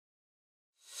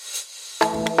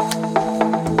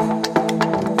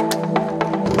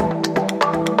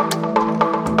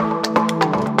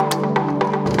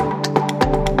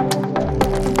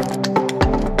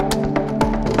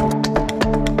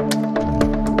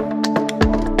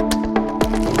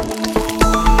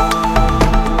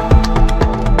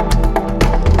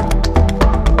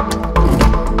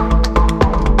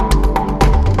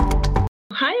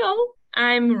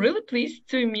pleased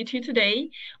to meet you today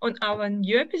on our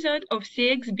new episode of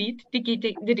CX Beat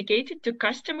dedicated to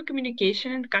customer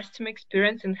communication and customer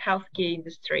experience in healthcare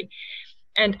industry.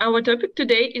 And our topic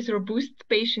today is robust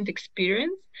patient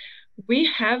experience. We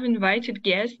have invited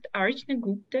guest Archana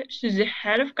Gupta. She's the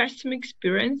head of customer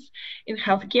experience in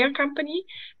healthcare company.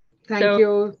 Thank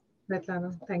you,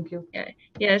 Svetlana. Thank you.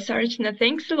 Yes, Archana,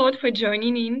 thanks a lot for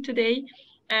joining in today.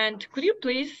 And could you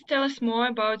please tell us more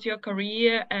about your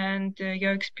career and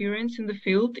your experience in the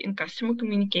field in customer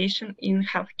communication in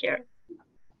healthcare?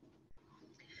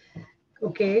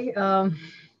 Okay.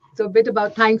 So a bit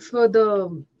about, thanks for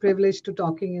the privilege to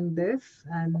talking in this,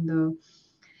 and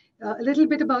a little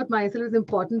bit about myself. It's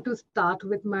important to start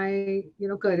with my,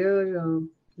 career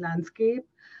landscape.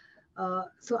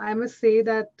 So I must say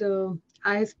that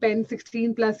I spent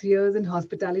 16 plus years in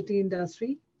hospitality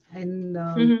industry and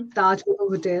Taj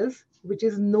Hotels, which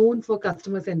is known for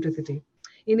customer centricity.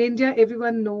 In India,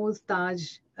 everyone knows Taj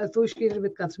associated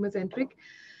with customer centric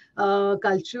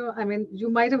culture. I mean, you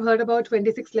might have heard about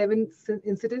 26/11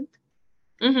 incident,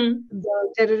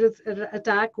 the terrorist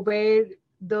attack where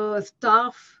the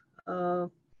staff,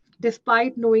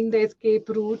 despite knowing the escape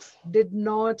routes, did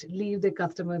not leave their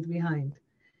customers behind.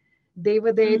 They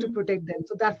were there to protect them.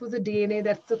 So that was the DNA.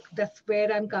 That's where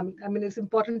I'm coming. I mean, it's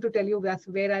important to tell you that's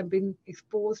where I've been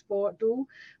exposed for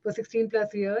 16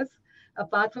 plus years.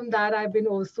 Apart from that, I've been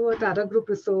also a Tata Group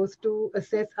resource to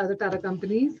assess other Tata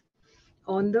companies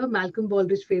on the Malcolm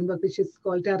Baldrige framework, which is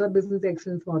called Tata Business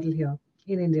Excellence Model here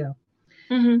in India.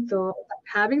 So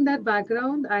having that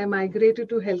background, I migrated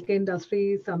to healthcare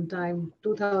industry sometime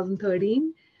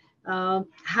 2013.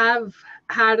 Have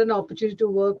had an opportunity to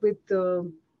work with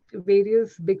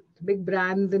various big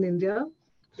brands in India,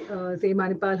 say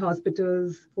Manipal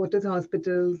Hospitals, Fortis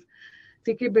Hospitals,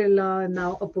 CK Birla, and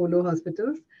now Apollo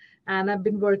Hospitals. And I've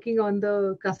been working on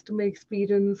the customer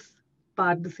experience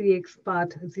part, the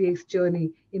CX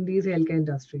journey in these healthcare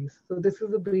industries. So this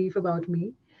is a brief about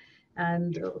me,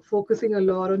 and focusing a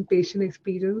lot on patient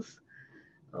experience.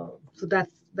 So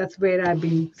that's where I've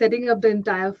been setting up the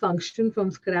entire function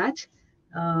from scratch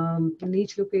in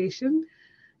each location,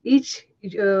 each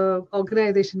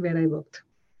organization where I worked.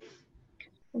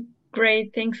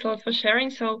 Great, thanks a lot for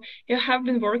sharing. So you have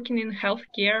been working in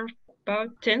healthcare about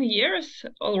 10 years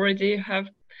already.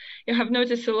 You have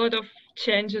noticed a lot of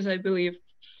changes, I believe.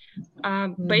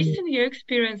 Based on your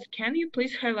experience, can you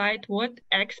please highlight what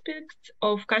aspects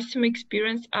of customer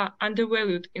experience are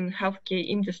undervalued in healthcare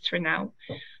industry now?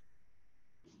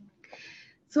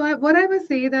 So what I would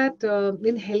say that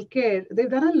in healthcare, they've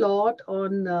done a lot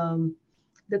on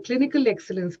the clinical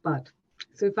excellence part.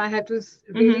 So if I had to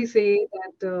really say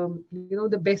that,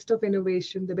 the best of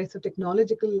innovation, the best of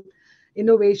technological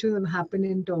innovations have happened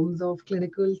in terms of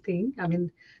clinical thing. I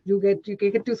mean, you get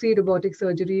to see robotic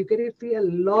surgery, you get to see a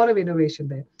lot of innovation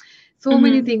there. So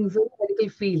many things in the medical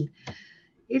field.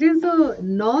 It is the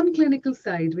non-clinical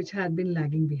side which had been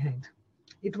lagging behind.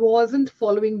 It wasn't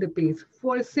following the pace.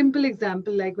 For a simple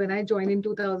example, like when I joined in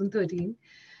 2013,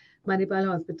 Manipal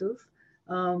Hospitals,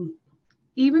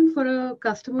 even for a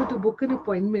customer to book an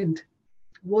appointment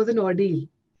was an ordeal.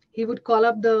 He would call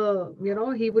up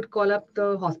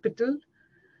the hospital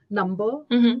number.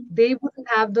 They wouldn't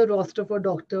have the roster for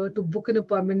doctor to book an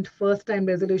appointment. First time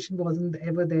resolution wasn't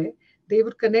ever there. They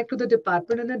would connect to the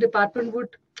department, and the department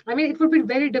it would be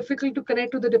very difficult to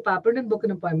connect to the department and book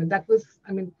an appointment. That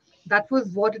was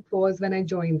what it was when I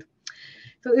joined.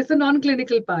 So it's a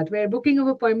non-clinical part where booking of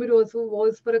appointment also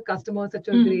was for a customer such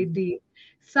a great deal,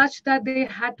 such that they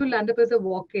had to land up as a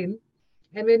walk-in.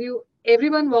 And when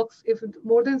everyone walks, if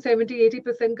more than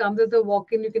 70-80% comes as a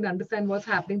walk-in, you can understand what's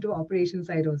happening to operation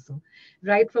side also.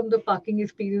 Right from the parking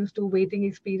experience to waiting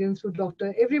experience to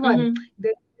doctor, everyone.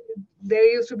 There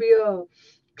used to be a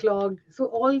clog. So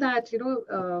all that,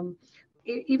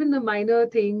 even the minor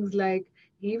things like,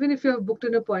 even if you have booked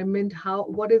an appointment,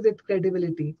 what is its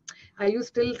credibility? Are you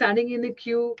still standing in a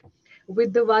queue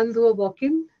with the ones who are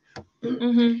walking?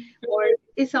 Or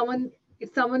is someone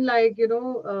like,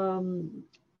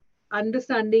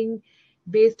 understanding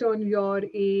based on your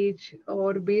age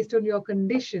or based on your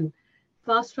condition,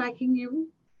 fast tracking you?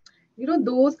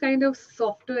 Those kind of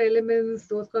softer elements,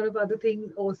 those kind of other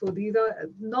things also. These are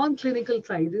non-clinical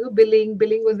side. Billing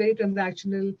was very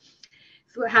transactional.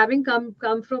 So having come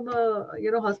from a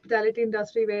hospitality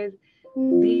industry where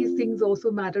these things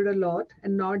also mattered a lot,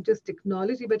 and not just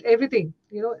technology but everything,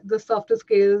 the softer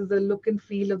skills, the look and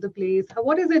feel of the place,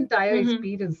 what is the entire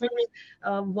experience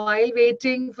while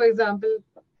waiting, for example.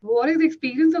 What is the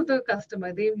experience of the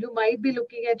customer? You might be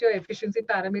looking at your efficiency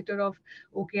parameter of,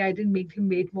 okay, I didn't make him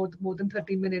wait more than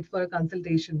 30 minutes for a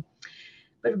consultation.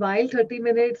 But while 30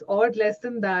 minutes or less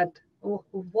than that,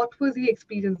 what was he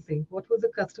experiencing? What was the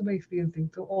customer experiencing?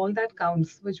 So all that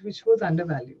counts, which was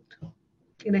undervalued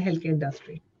in a healthcare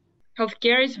industry.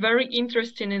 Healthcare is very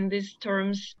interesting in these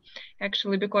terms,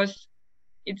 actually, because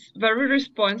it's very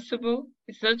responsible.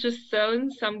 It's not just selling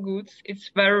some goods,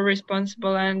 it's very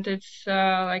responsible, and it's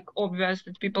like obvious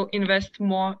that people invest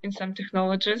more in some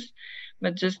technologies,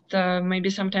 but just maybe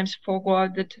sometimes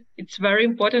forget that it's very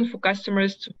important for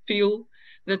customers to feel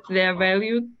that they are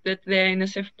valued, that they're in a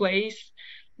safe place,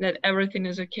 that everything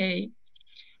is okay.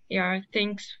 Yeah,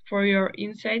 thanks for your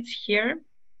insights here.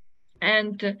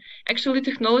 And actually,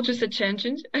 technologies are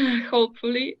changing,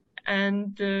 hopefully,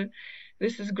 and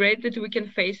this is great that we can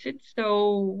face it.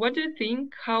 So, what do you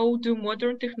think? How do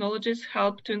modern technologies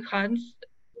help to enhance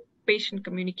patient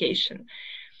communication,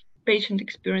 patient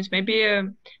experience? Maybe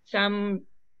some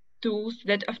tools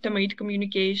that automate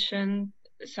communication,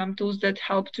 some tools that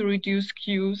help to reduce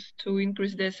queues to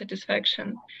increase their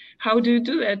satisfaction. How do you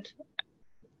do that?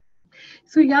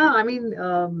 So yeah, I mean,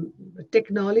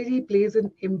 technology plays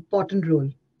an important role,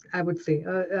 I would say.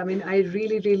 I mean, I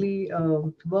really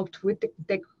worked with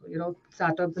tech,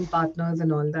 startups and partners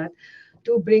and all that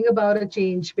to bring about a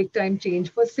change, big time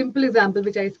change. For simple example,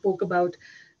 which I spoke about,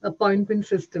 appointment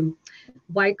system.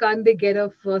 Why can't they get a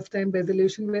first time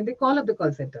resolution when they call up the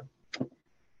call center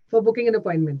for booking an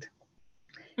appointment?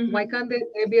 Why can't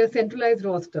there be a centralized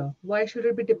roster? Why should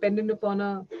it be dependent upon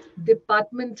a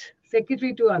department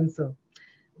secretary to answer?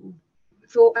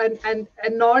 So and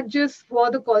not just for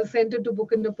the call center to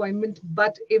book an appointment,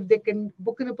 but if they can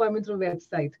book an appointment through a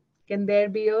website, can there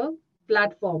be a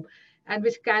platform and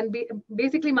which can be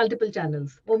basically multiple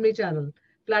channels, omni-channel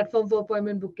platform for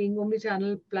appointment booking,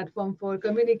 omni-channel platform for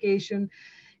communication?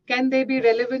 Can there be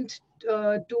relevant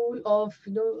tool of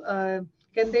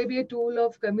can there be a tool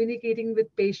of communicating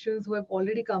with patients who have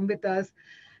already come with us,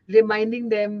 reminding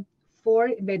them for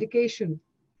medication?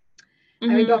 I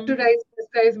mean, doctor writes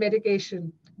prescribes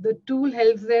medication. The tool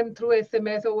helps them through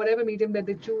SMS or whatever medium that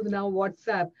they choose now,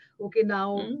 WhatsApp. Okay,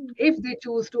 now if they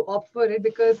choose to opt for it,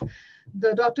 because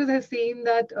the doctors have seen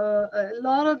that a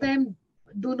lot of them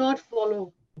do not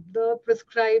follow the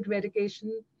prescribed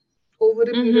medication over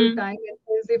a period of time, and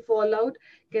as they fall out,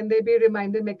 can there be a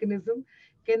reminder mechanism?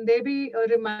 Can there be a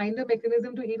reminder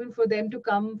mechanism to even for them to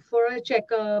come for a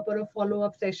checkup or a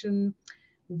follow-up session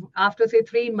after say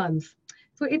 3 months?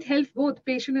 So it helps both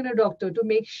patient and a doctor to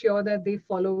make sure that they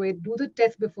follow it, do the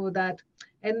test before that,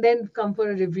 and then come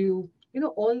for a review.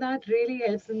 All that really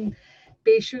helps in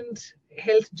patient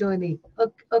health journey.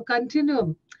 A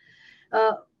continuum.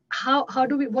 How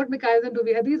do we, what mechanism do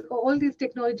we have? These all these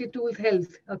technology tools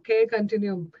helps a care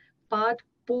continuum part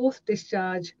post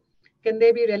discharge. Can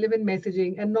there be relevant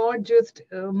messaging and not just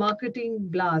marketing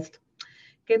blast?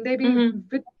 Can there be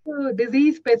with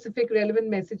disease specific relevant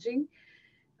messaging,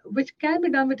 which can be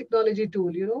done with technology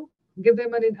tool? Give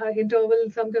them an interval,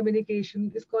 some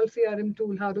communication. It's called CRM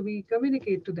tool. How do we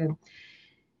communicate to them?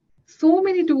 So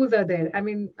many tools are there. I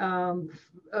mean,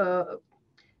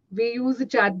 we use a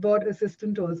chatbot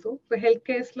assistant also. For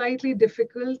healthcare, slightly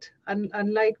difficult,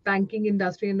 unlike banking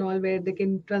industry and all, where they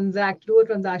can do a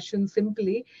transaction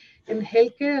simply. In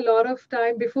healthcare, a lot of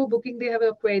time before booking, they have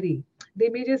a query. They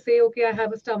may just say, okay, I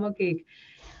have a stomach ache.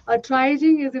 A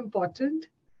triaging is important,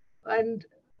 and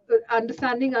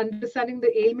understanding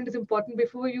the ailment is important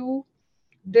before you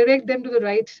direct them to the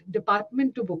right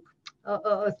department to book.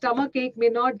 A stomach ache may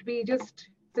not be just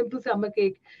simple stomach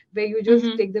ache where you just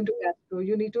take them to gastro.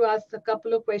 You need to ask a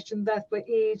couple of questions as per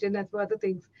age and as per other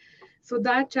things. So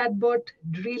that chatbot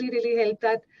really helped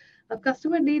that a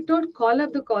customer need not call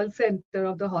up the call center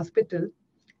of the hospital,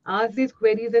 ask these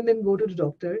queries, and then go to the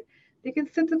doctor. They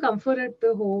can sit the comfort at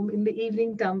the home in the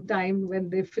evening time when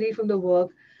they're free from the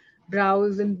work,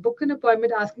 browse and book an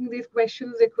appointment, asking these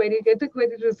questions, the query, get the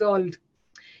query resolved.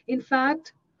 In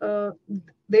fact, the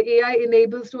AI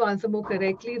enables to answer more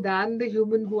correctly than the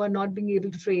human who are not being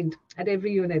able to train at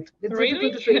every unit. It's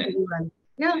difficult to train everyone.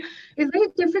 Yeah, it's very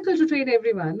difficult to train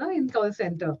everyone in call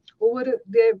center.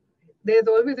 There's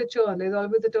always a churn. There's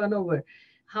always a turnover.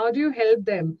 How do you help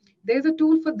them? There's a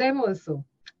tool for them also.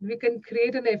 We can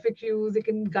create an FAQs. We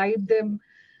can guide them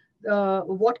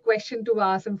what question to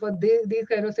ask and for these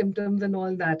kind of symptoms and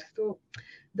all that. So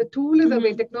the tool is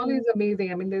amazing. Technology is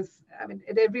amazing. I mean,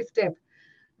 at every step.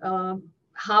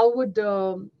 How would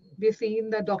we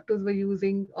seen that doctors were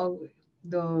using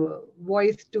the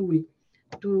voice tool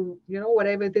to,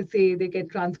 whatever they say, they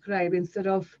get transcribed instead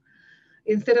of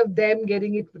them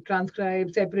getting it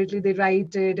transcribed separately, they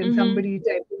write it and somebody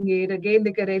typing it again,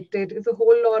 they correct it. It's a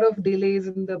whole lot of delays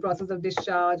in the process of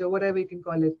discharge or whatever you can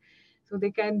call it. So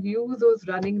they can use those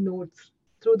running notes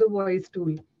through the voice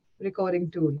tool, recording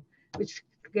tool, which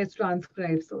gets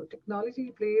transcribed. So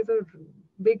technology plays a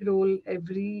big role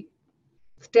every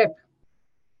step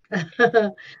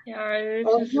Yeah,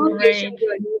 this of is your patient great.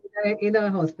 journey in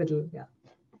a hospital. Yeah.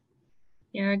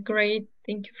 Yeah, great.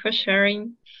 Thank you for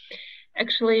sharing.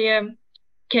 Actually,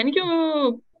 can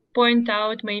you point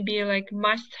out maybe like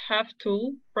must-have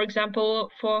tool, for example,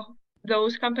 for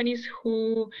those companies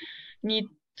who need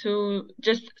to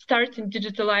just start and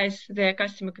digitalize their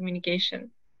customer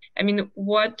communication? I mean,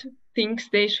 what things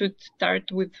they should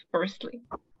start with firstly?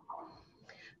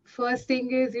 First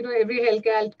thing is, every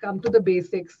healthcare, I'll come to the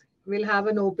basics. We'll have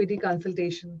an OPD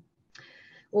consultation.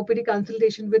 OPD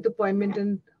consultation with appointment,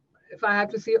 and if I have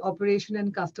to say operation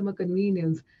and customer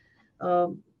convenience,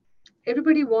 um,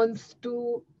 everybody wants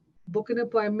to book an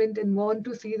appointment and want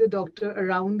to see the doctor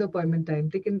around the appointment time.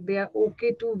 They are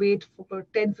okay to wait for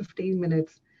 10-15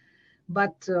 minutes,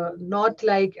 but not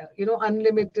like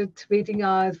unlimited waiting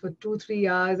hours for 2-3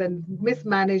 hours and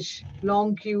mismanage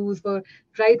long queues for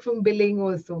right from billing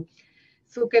also.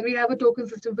 So can we have a token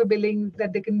system for billing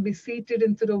that they can be seated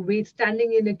instead of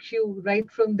standing in a queue right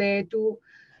from there to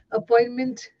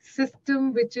appointment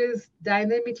system, which is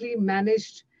dynamically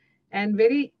managed and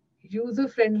very user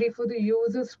friendly for the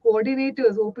users,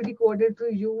 coordinators, OPD coordinator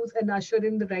to use and usher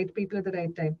in the right people at the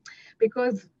right time.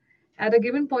 Because at a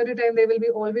given point in time, there will be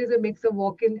always a mix of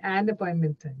walk-in and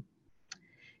appointment time.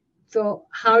 So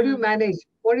how do you Mm-hmm. manage?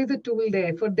 What is the tool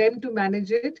there for them to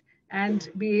manage it and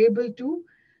be able to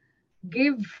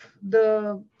give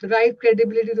the right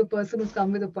credibility to the person who's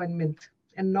come with appointment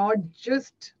and not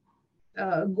just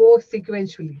go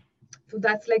sequentially. So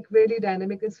that's like really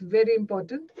dynamic. It's very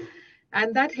important,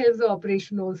 and that helps the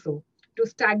operation also to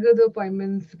stagger the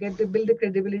appointments, get the build the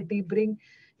credibility, bring.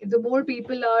 If the more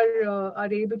people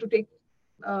are able to take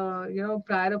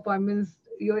prior appointments,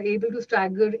 you're able to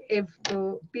stagger if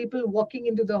the people walking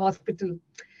into the hospital.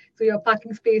 So your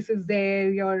parking space is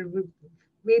there, your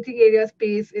waiting area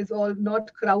space is all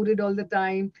not crowded all the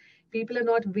time. People are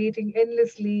not waiting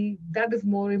endlessly. That is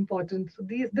more important. So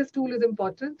this tool is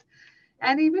important.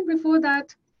 And even before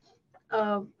that,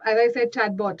 as I said,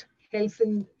 chatbot helps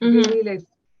in Mm-hmm. really like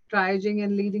triaging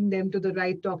and leading them to the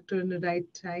right doctor in the right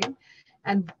time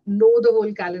and know the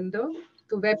whole calendar.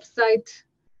 The website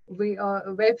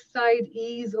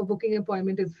ease of booking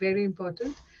appointment is very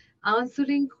important.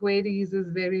 Answering queries is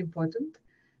very important.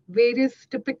 Various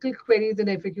typical queries and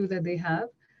FAQs that they have.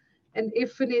 And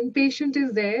if an inpatient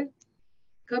is there,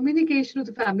 communication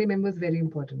with the family member is very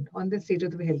important on the state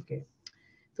of the healthcare.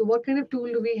 So, what kind of tool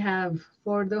do we have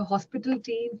for the hospital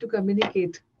team to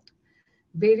communicate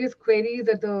various queries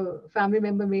that the family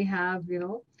member may have,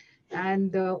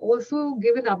 and also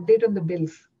give an update on the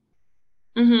bills.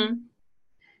 Mm-hmm.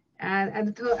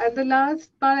 And the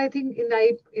last part, I think,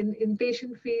 in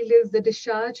inpatient field is the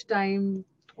discharge time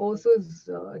also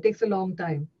takes a long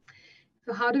time.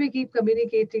 So how do we keep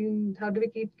communicating? How do we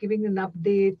keep giving an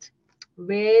update?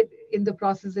 Where in the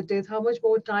process it is? How much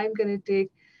more time can it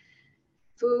take?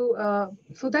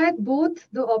 So that both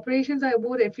the operations are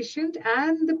more efficient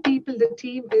and the people, the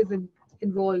team is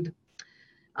involved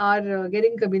are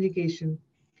getting communication.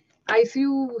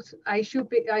 ICU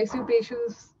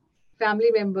patients,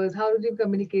 family members, how do we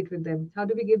communicate with them? How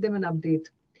do we give them an update?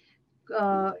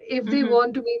 If they Mm-hmm.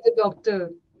 want to meet the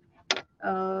doctor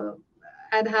uh,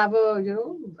 and have a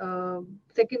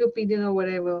second opinion or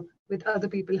whatever with other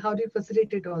people, how do you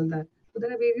facilitate all that? So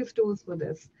there are various tools for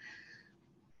this,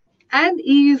 and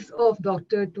ease of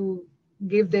doctor to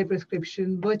give their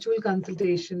prescription, virtual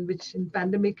consultation, which in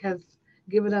pandemic has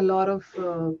given a lot of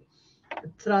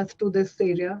thrust to this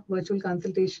area. Virtual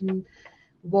consultation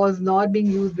was not being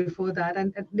used before that, and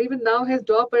even now has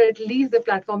dropped, but at least the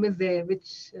platform is there,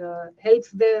 which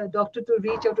helps the doctor to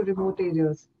reach out to remote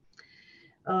areas.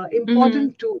 Mm-hmm.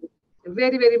 Important tool,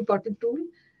 very, very important tool,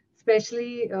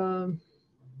 especially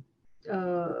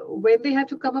when they have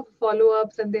to come up with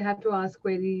follow-ups and they have to ask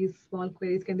queries, small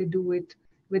queries, can they do it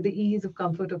with the ease of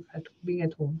comfort of being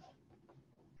at home?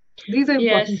 These are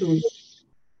important tools. Yes.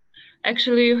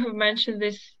 Actually, you have mentioned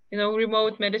this,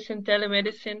 remote medicine,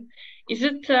 telemedicine. Is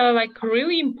it like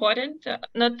really important?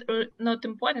 Not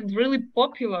important, really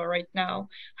popular right now.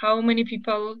 How many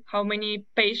people, how many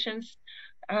patients,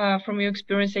 from your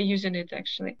experience, are using it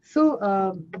actually? So,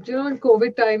 in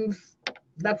COVID times,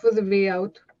 that was a way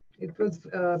out. It was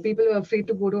people were afraid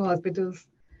to go to hospitals.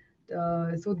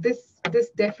 So this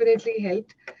definitely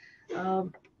helped,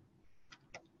 um,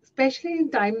 especially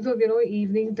in times of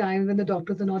evening times when the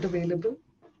doctors are not available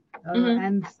Mm-hmm.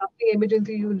 and something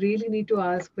emergency. You really need to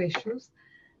ask questions.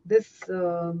 This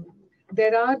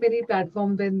there are many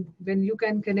platforms when you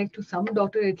can connect to some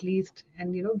doctor at least,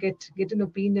 and get an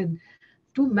opinion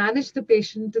to manage the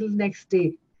patient till next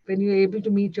day when you're able to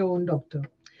meet your own doctor.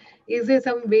 Is there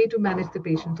some way to manage the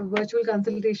patient? So virtual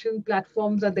consultation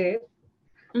platforms are there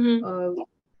Mm-hmm. uh,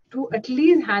 to at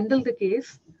least handle the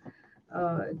case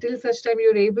till such time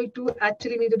you're able to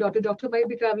actually meet the doctor. Doctor might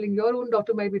be traveling, your own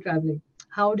doctor might be traveling.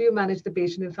 How do you manage the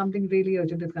patient if something really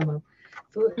urgent has come up?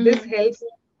 So this Mm-hmm. helps.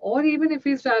 Or even if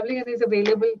he's traveling and he's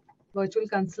available, virtual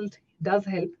consult does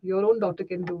help. Your own doctor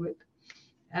can do it.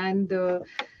 And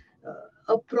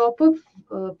a proper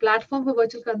platform for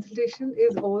virtual consultation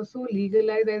is also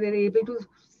legalized, and they're able to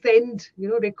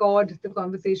record the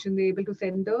conversation. They're able to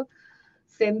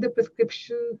send the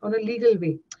prescription on a legal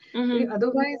way. Mm-hmm.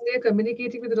 Otherwise, they're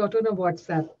communicating with the doctor on a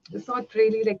WhatsApp. It's not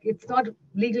really like, it's not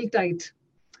legal tight.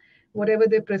 Whatever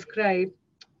they prescribe,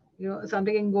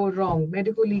 something can go wrong.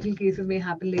 Medical legal cases may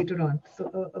happen later on.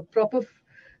 So a proper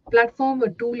platform, a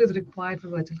tool is required for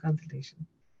virtual consultation,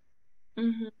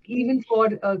 Mm-hmm. even for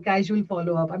a casual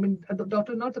follow-up. I mean, the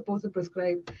doctor is not supposed to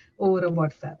prescribe over a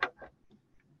WhatsApp.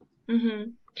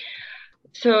 Mm-hmm.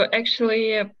 So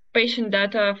actually, patient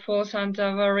data falls under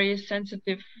a very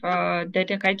sensitive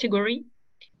data category.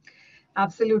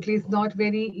 Absolutely, it's not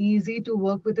very easy to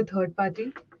work with a third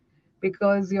party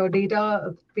because your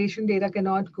data, patient data,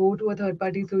 cannot go to a third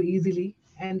party so easily,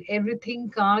 and everything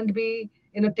can't be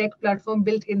in a tech platform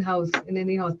built in-house in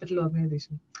any hospital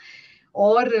organization.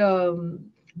 Or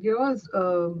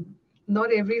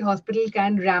not every hospital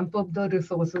can ramp up the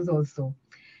resources also.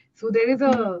 So there is Mm-hmm.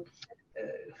 a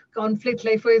conflict.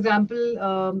 Like for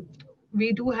example,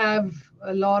 we do have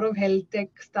a lot of health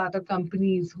tech startup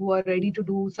companies who are ready to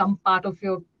do some part of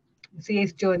your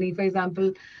CS journey. For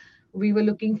example, we were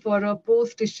looking for a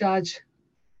post discharge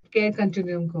care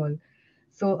continuum call.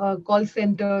 So a call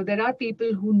center, there are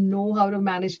people who know how to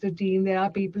manage the team. There are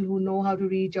people who know how to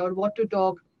reach out, what to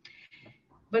talk.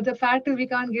 But the fact is we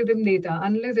can't give them data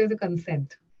unless there's a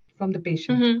consent from the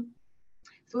patient. Mm-hmm.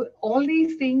 So all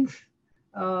these things,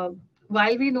 uh,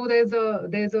 while we know there's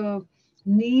a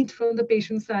need from the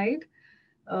patient side,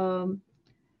 um,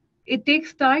 it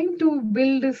takes time to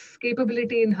build this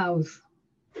capability in house.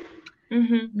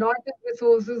 Mm-hmm. Not the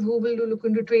resources who will do look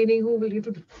into training, who will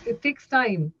do it takes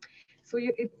time. So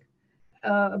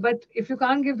but if you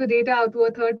can't give the data out to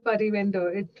a third party vendor,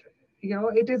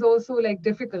 it is also like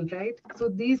difficult, right? So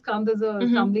these come as a Mm-hmm.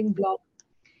 stumbling block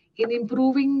in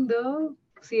improving the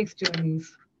CX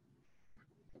journeys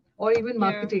or even Yeah.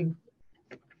 marketing.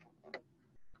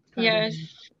 Yes.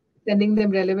 Sending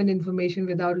them relevant information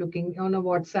without looking on a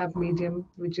WhatsApp medium,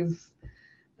 which is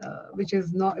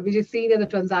seen as a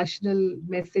transactional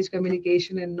message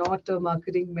communication and not a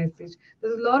marketing message.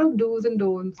 There's a lot of do's and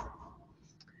don'ts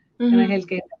in a Mm-hmm.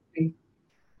 healthcare industry.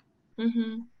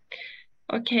 Mm-hmm.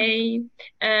 Okay.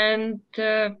 And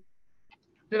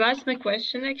that's my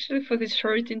question actually for this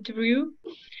short interview.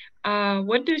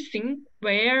 What do you think?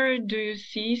 Where do you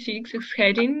see CX is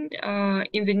heading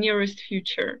in the nearest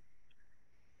future?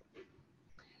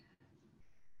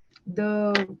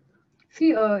 The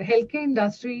healthcare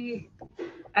industry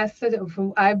as such,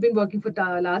 I've been working for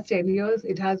the last 10 years.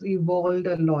 It has evolved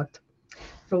a lot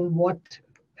from what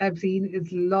I've seen.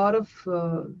 It's a lot of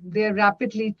they're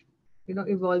rapidly,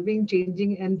 evolving,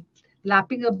 changing, and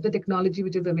lapping up the technology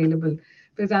which is available.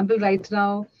 For example, right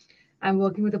now, I'm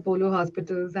working with Apollo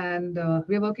Hospitals, and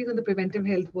we're working on the preventive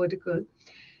health vertical,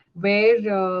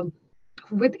 where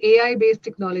with AI-based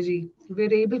technology,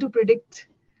 we're able to predict,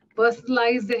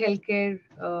 personalize the healthcare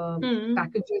Mm,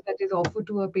 packages that is offered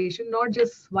to a patient, not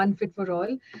just one fit for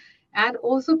all, and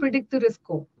also predict the risk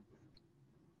score.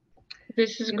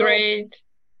 this is You know, great.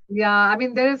 yeah, I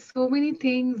mean, there are so many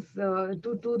things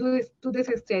to this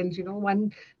extent.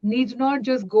 One needs not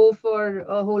just go for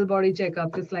a whole body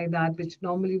checkup just like that, which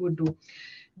normally would do.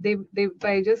 They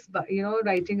by just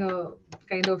writing a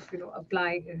kind of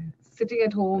apply sitting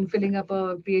at home, filling up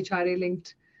a PHRA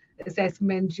linked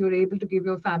assessment, you're able to give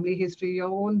your family history, your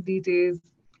own details,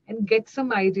 and get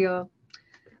some idea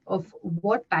of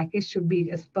what package should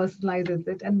be as personalized as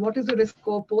it, and what is the risk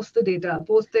score post the data,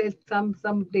 post the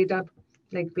some data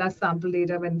like plus sample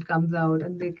data when it comes out,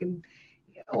 and they can,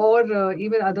 or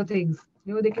even other things,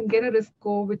 they can get a risk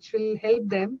score which will help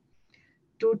them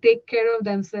to take care of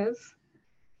themselves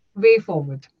way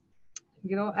forward.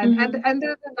 And Mm-hmm.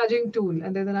 there's a nudging tool,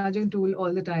 and there's a nudging tool all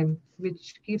the time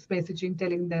which keeps messaging,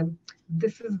 telling them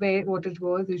this is where what it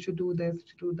was, you should do this, you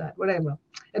should do that, whatever,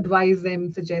 advise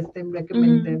them, suggest them,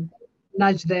 recommend Mm-hmm. them,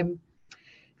 nudge them.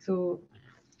 So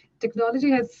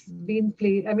technology has been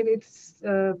play.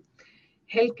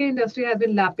 Healthcare industry has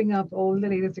been lapping up all the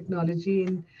latest technology,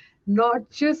 and not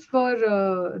just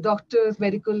for doctors,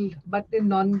 medical, but in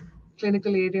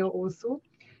non-clinical area also.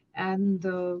 And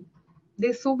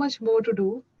there's so much more to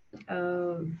do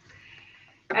uh,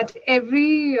 at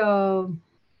every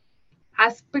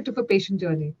aspect of a patient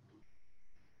journey.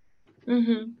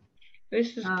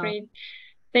 This is great.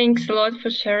 Thanks a lot for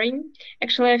sharing.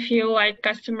 Actually, I feel like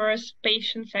customers,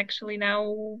 patients actually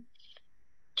now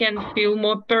can feel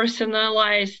more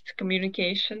personalized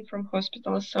communication from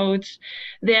hospitals. So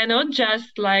they are not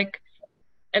just like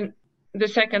the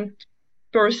second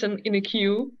person in a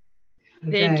queue.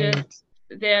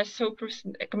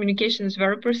 Communication is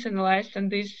very personalized,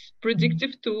 and these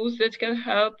predictive tools that can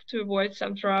help to avoid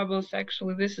some troubles.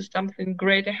 Actually, this is something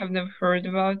great. I have never heard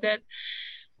about that.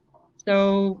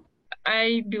 So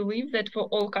I believe that for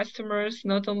all customers,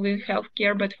 not only in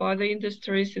healthcare, but for other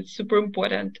industries, it's super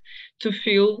important to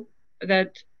feel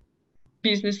that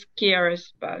business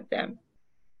cares about them.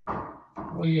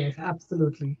 Oh, yes,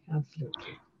 absolutely.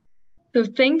 Absolutely. So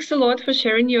thanks a lot for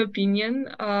sharing your opinion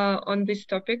on this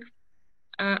topic.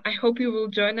 I hope you will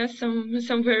join us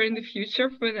somewhere in the future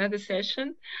for another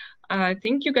session.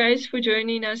 Thank you guys for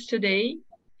joining us today,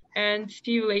 and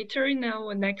see you later in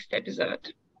our next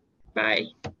episode. Bye.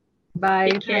 Bye.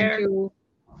 Take care.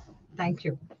 Thank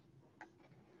you.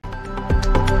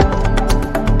 Thank you.